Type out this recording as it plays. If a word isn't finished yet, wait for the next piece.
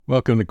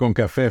Welcome to Con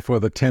Café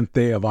for the 10th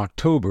day of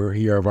October,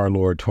 year of our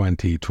Lord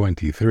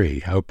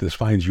 2023. I hope this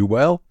finds you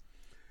well.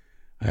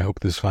 I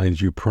hope this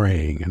finds you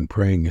praying, and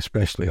praying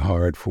especially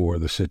hard for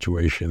the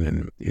situation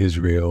in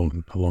Israel,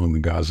 and along the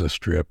Gaza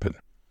Strip, and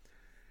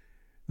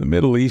the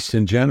Middle East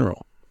in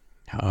general.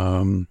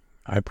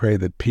 I pray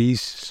that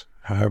peace,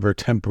 however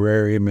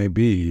temporary it may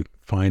be,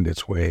 find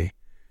its way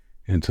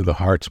into the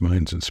hearts,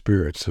 minds, and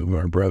spirits of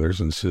our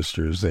brothers and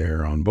sisters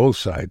there on both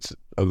sides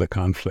of the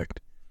conflict.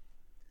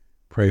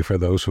 Pray for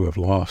those who have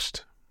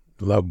lost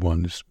loved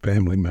ones,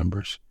 family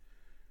members,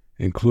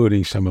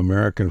 including some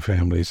American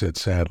families that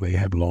sadly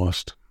have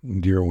lost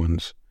dear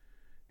ones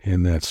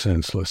in that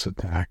senseless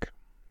attack.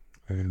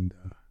 And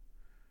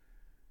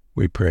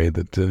we pray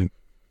that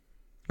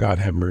God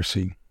have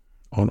mercy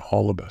on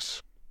all of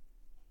us.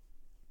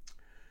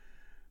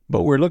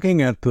 But we're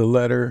looking at the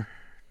letter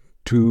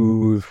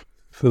to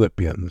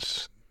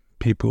Philippians,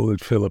 people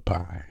at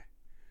Philippi.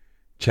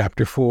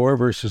 Chapter 4,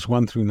 verses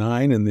 1 through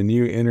 9 in the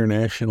New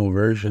International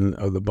Version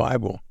of the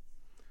Bible.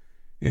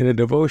 In a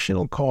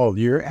devotional called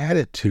Your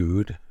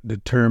Attitude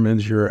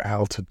Determines Your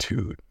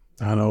Altitude.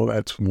 I know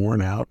that's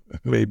worn out.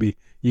 Maybe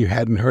you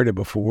hadn't heard it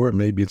before.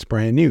 Maybe it's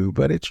brand new,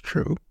 but it's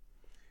true.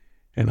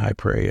 And I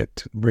pray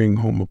it bring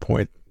home a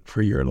point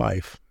for your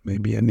life,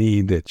 maybe a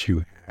need that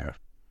you have.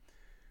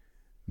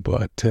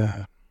 But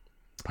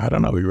I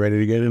don't know. You ready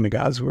to get into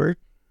God's Word?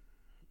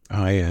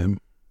 I am.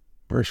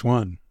 Verse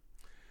 1.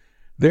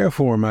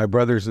 Therefore, my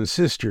brothers and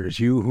sisters,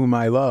 you whom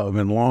I love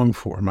and long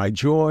for, my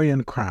joy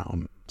and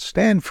crown,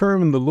 stand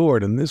firm in the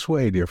Lord in this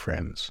way, dear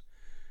friends.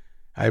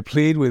 I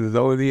plead with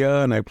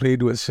Euodia and I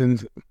plead with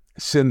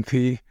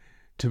Syntyche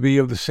to be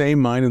of the same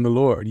mind in the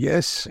Lord.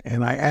 Yes,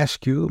 and I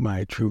ask you,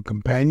 my true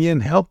companion,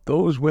 help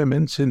those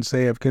women, since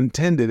they have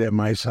contended at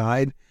my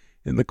side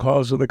in the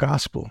cause of the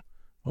gospel,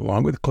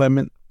 along with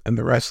Clement and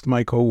the rest of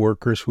my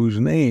co-workers whose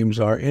names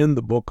are in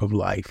the book of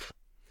life.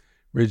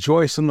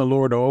 Rejoice in the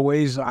Lord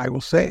always. I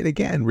will say it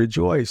again,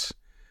 rejoice.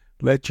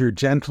 Let your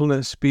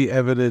gentleness be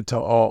evident to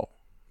all.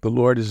 The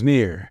Lord is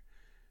near.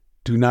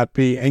 Do not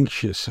be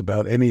anxious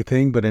about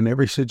anything, but in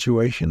every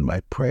situation,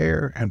 by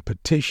prayer and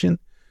petition,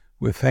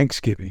 with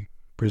thanksgiving,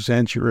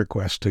 present your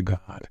request to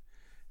God.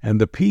 And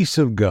the peace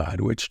of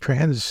God, which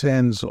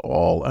transcends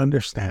all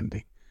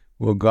understanding,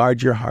 will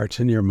guard your hearts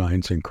and your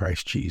minds in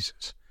Christ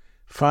Jesus.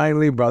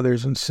 Finally,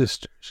 brothers and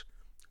sisters,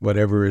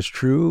 whatever is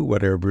true,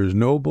 whatever is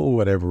noble,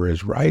 whatever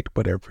is right,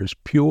 whatever is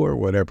pure,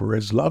 whatever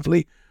is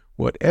lovely,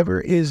 whatever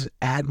is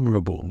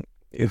admirable,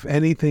 if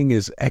anything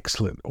is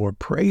excellent or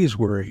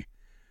praiseworthy,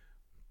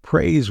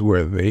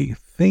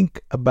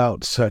 think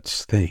about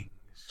such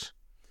things.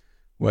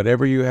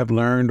 Whatever you have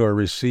learned or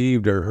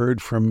received or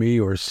heard from me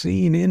or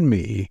seen in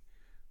me,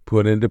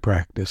 put into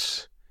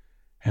practice,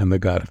 and the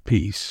God of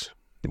peace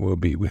will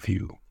be with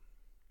you.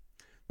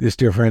 This,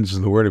 dear friends,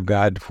 is the word of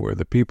God for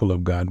the people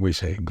of God. We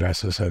say,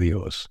 gracias a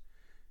Dios.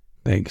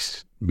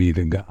 Thanks be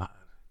to God.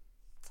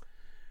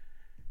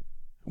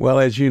 Well,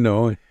 as you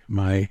know,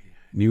 my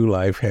new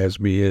life has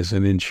me as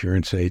an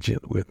insurance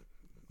agent with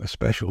a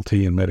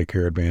specialty in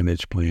Medicare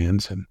Advantage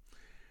plans. And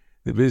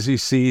the busy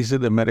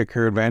season of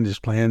Medicare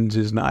Advantage plans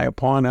is nigh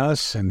upon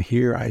us. And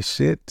here I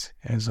sit,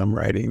 as I'm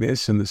writing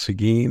this, in the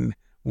Seguin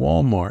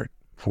Walmart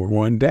for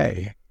one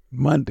day,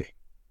 Monday.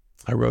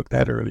 I wrote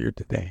that earlier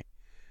today.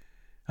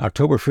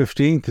 October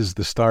 15th is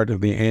the start of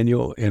the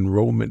annual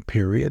enrollment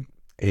period,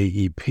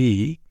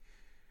 AEP,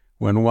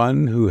 when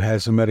one who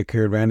has a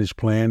Medicare Advantage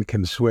plan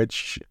can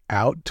switch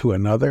out to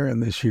another,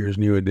 and this year's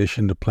new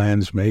addition to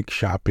plans make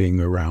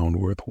shopping around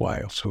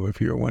worthwhile. So if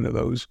you're one of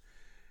those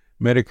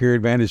Medicare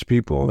Advantage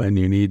people and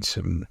you need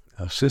some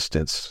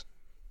assistance,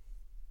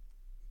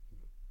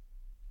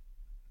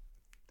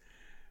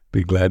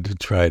 be glad to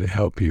try to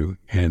help you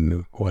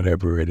in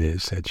whatever it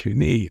is that you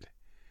need.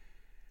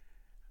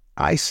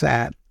 I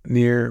sat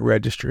near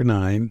Register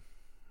 9,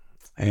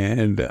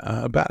 and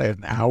about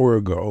an hour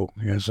ago,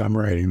 as I'm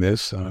writing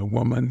this, a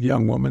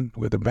young woman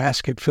with a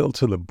basket filled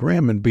to the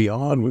brim and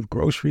beyond with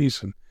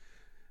groceries and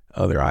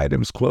other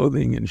items,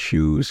 clothing and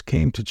shoes,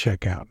 came to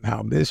check out.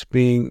 Now, this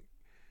being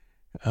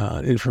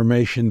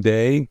information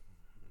day,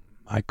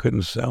 I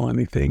couldn't sell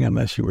anything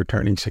unless you were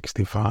turning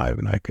 65,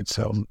 and I could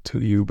sell to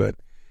you, but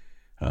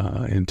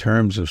in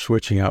terms of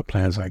switching out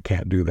plans, I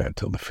can't do that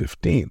till the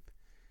 15th.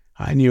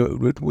 I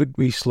knew it would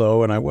be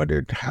slow, and I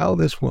wondered how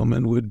this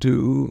woman would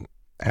do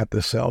at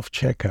the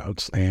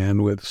self-checkout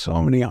stand with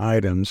so many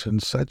items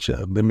and such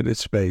a limited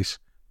space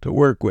to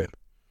work with.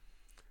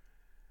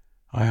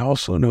 I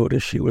also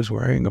noticed she was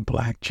wearing a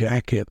black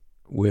jacket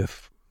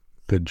with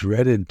the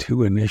dreaded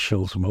two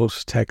initials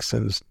most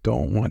Texans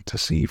don't want to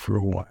see for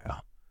a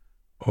while.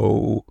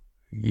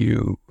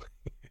 OU.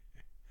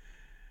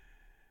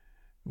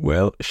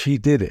 Well, she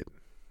did it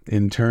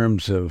in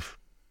terms of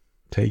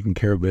taking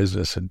care of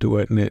business and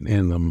doing it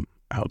in an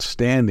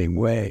outstanding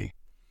way.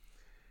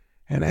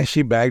 And as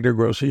she bagged her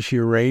groceries, she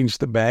arranged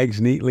the bags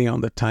neatly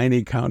on the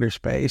tiny counter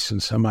space,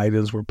 and some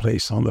items were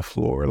placed on the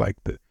floor, like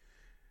the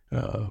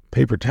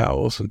paper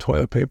towels and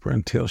toilet paper,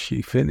 until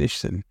she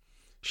finished. And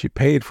she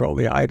paid for all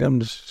the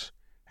items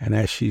And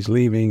as she's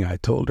leaving, I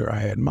told her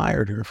I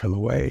admired her for the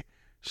way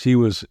she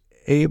was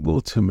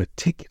able to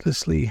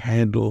meticulously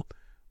handle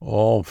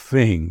all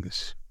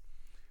things.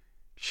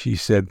 She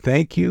said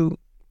thank you,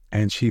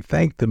 and she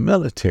thanked the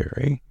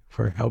military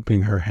for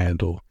helping her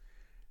handle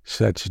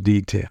such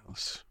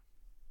details.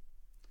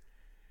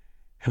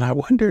 And I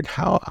wondered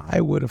how I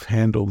would have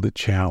handled the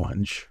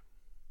challenge.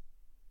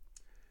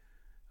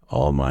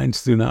 All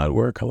minds do not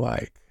work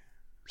alike.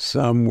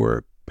 Some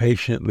work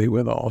patiently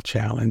with all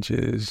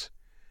challenges,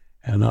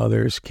 and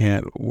others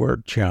can't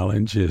work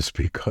challenges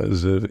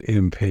because of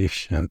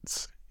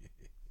impatience.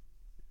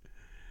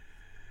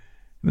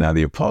 Now,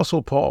 the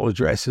Apostle Paul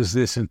addresses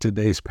this in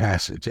today's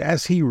passage.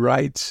 As he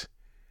writes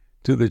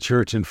to the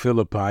church in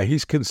Philippi,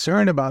 he's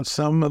concerned about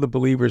some of the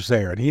believers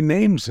there, and he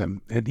names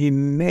them, and he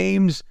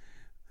names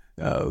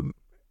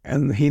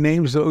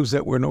those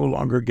that were no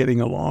longer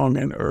getting along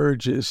and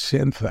urges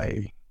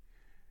Syntyche,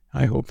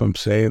 I hope I'm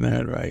saying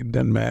that right,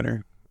 doesn't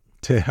matter,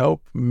 to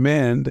help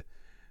mend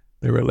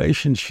the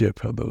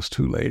relationship of those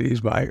two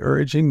ladies by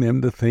urging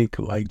them to think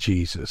like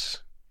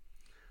Jesus.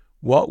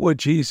 What would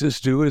Jesus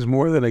do is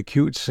more than a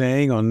cute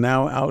saying on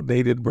now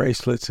outdated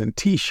bracelets and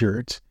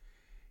T-shirts.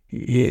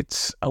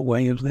 It's a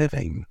way of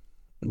living.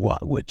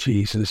 What would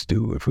Jesus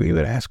do? If we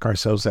would ask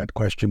ourselves that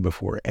question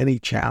before any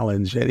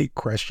challenge, any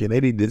question,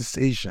 any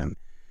decision,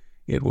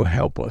 it will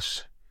help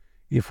us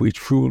if we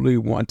truly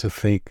want to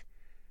think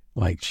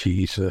like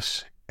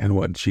Jesus and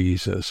what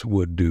Jesus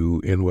would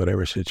do in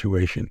whatever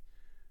situation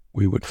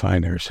we would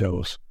find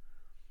ourselves.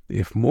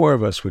 If more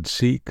of us would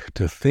seek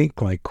to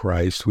think like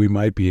Christ, we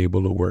might be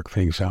able to work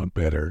things out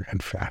better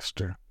and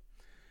faster.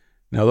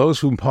 Now, those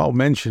whom Paul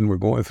mentioned were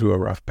going through a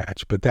rough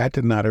patch, but that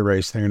did not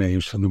erase their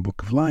names from the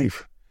book of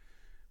life.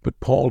 But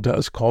Paul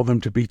does call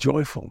them to be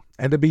joyful,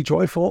 and to be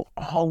joyful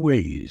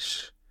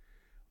always.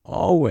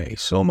 Always.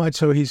 So much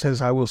so he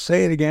says, I will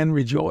say it again,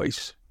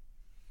 rejoice.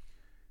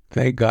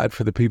 Thank God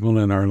for the people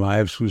in our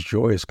lives whose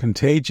joy is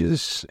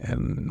contagious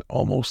and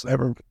almost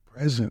ever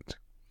present.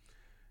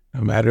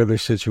 No matter their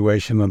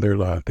situation or their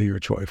lot, they are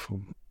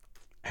joyful.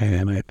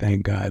 And I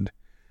thank God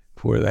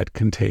for that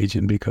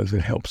contagion because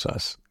it helps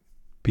us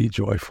be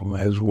joyful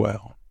as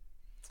well.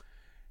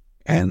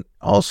 And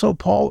also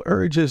Paul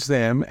urges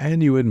them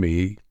and you and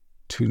me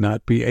to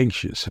not be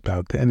anxious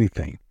about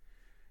anything.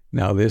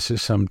 Now, this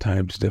is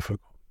sometimes difficult.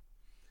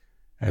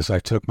 As I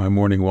took my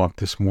morning walk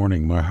this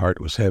morning, my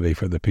heart was heavy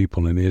for the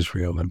people in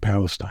Israel and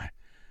Palestine.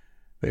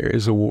 There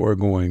is a war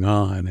going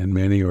on, and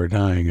many are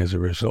dying as a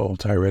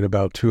result. I read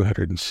about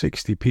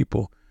 260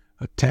 people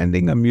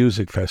attending a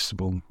music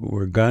festival who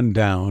were gunned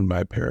down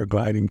by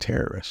paragliding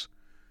terrorists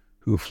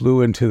who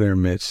flew into their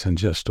midst and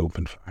just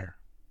opened fire.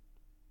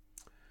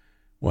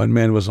 One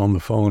man was on the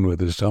phone with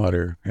his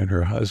daughter and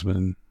her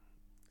husband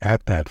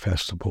at that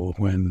festival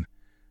when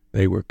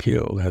they were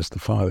killed as the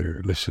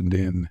father listened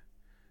in,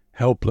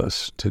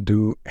 helpless to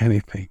do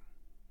anything.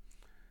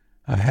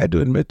 I had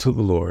to admit to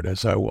the Lord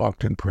as I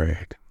walked and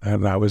prayed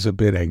that I was a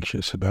bit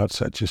anxious about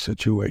such a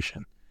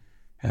situation,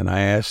 and I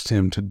asked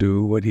him to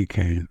do what he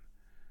can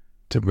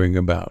to bring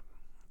about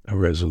a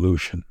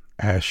resolution,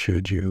 as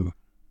should you.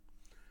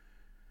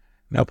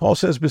 Now, Paul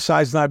says,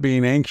 besides not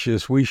being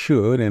anxious, we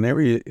should, in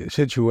every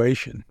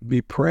situation,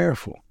 be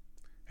prayerful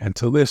and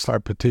to list our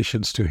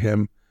petitions to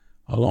him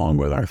along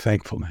with our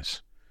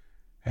thankfulness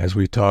as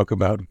we talk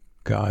about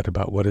God,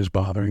 about what is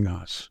bothering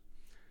us.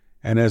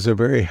 And as a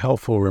very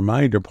helpful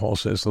reminder, Paul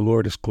says the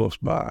Lord is close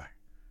by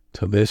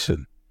to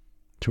listen,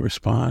 to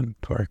respond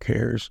to our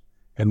cares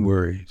and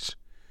worries.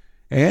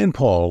 And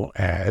Paul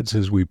adds,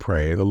 as we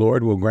pray, the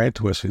Lord will grant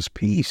to us his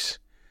peace.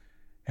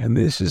 And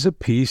this is a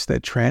peace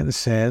that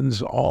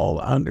transcends all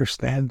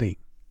understanding.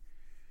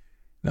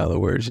 In other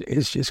words,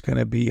 it's just going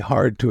to be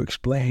hard to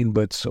explain,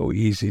 but so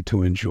easy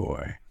to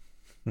enjoy.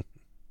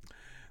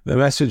 The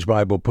Message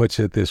Bible puts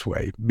it this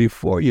way: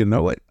 before you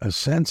know it, a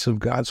sense of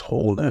God's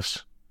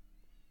wholeness,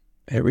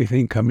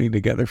 everything coming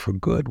together for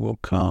good, will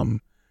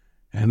come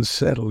and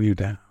settle you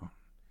down.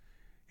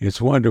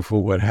 It's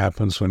wonderful what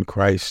happens when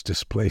Christ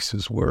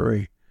displaces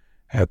worry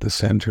at the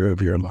center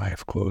of your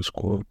life, close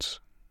quotes.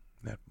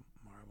 That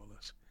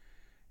marvelous.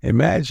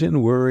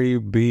 Imagine worry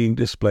being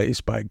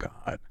displaced by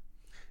God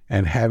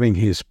and having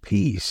his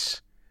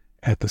peace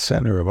at the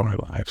center of our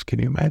lives. Can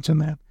you imagine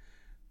that?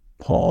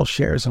 Paul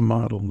shares a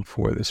model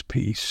for this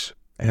peace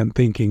and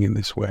thinking in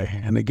this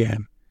way. And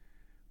again,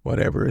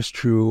 whatever is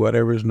true,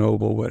 whatever is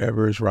noble,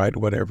 whatever is right,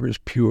 whatever is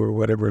pure,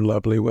 whatever is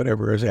lovely,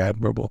 whatever is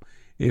admirable,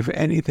 if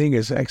anything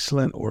is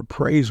excellent or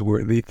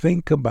praiseworthy,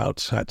 think about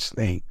such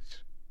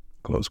things.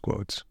 Close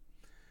quotes.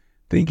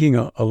 Thinking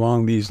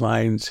along these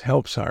lines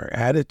helps our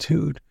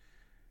attitude,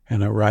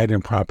 and a right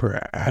and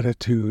proper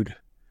attitude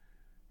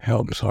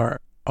helps our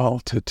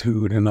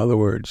altitude. In other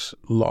words,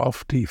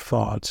 lofty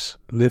thoughts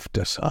lift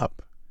us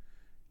up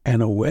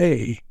and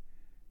away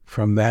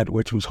from that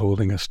which was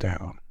holding us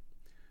down.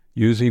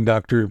 Using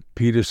Dr.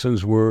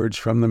 Peterson's words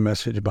from the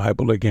Message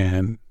Bible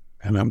again,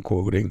 and I'm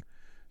quoting,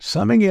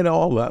 summing it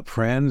all up,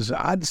 friends,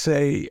 I'd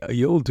say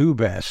you'll do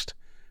best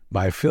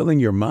by filling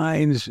your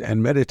minds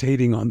and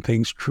meditating on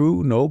things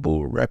true,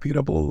 noble,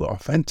 reputable,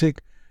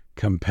 authentic,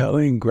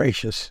 compelling,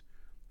 gracious,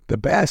 the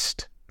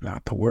best,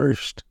 not the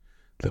worst,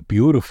 the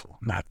beautiful,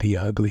 not the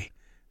ugly,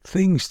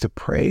 things to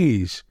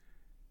praise,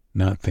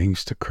 not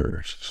things to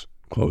curse.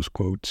 Close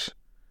quotes.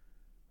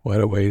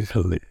 What a way to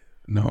live,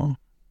 no?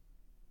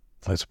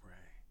 Let's pray.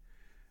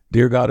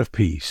 Dear God of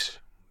peace,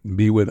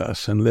 be with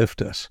us and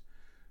lift us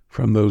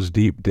from those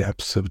deep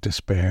depths of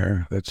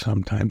despair that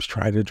sometimes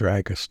try to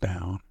drag us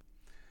down.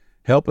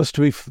 Help us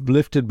to be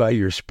lifted by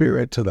your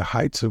Spirit to the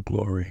heights of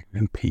glory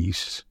and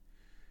peace.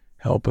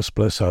 Help us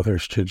bless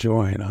others to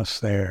join us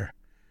there.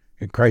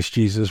 In Christ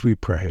Jesus we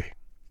pray.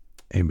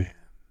 Amen.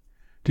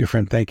 Dear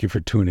friend, thank you for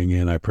tuning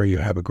in. I pray you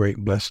have a great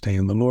and blessed day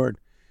in the Lord.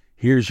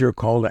 Here's your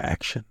call to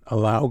action.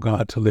 Allow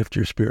God to lift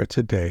your spirit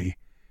today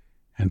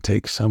and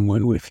take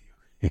someone with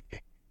you.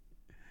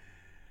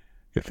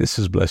 If this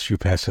has blessed you,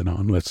 pass it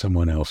on. Let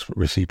someone else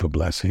receive a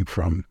blessing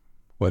from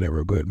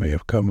whatever good may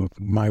have come of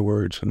my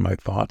words and my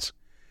thoughts.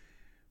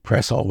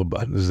 Press all the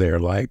buttons there,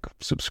 like,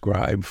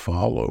 subscribe,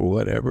 follow,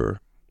 whatever,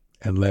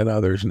 and let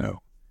others know.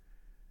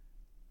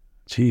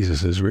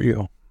 Jesus is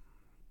real,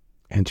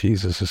 and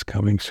Jesus is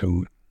coming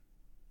soon.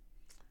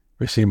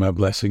 Receive my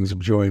blessings of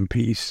joy and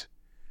peace.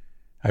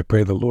 I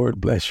pray the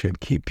Lord bless you and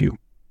keep you.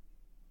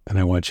 And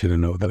I want you to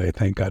know that I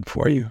thank God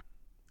for you,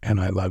 and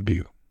I love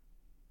you.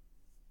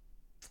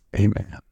 Amen.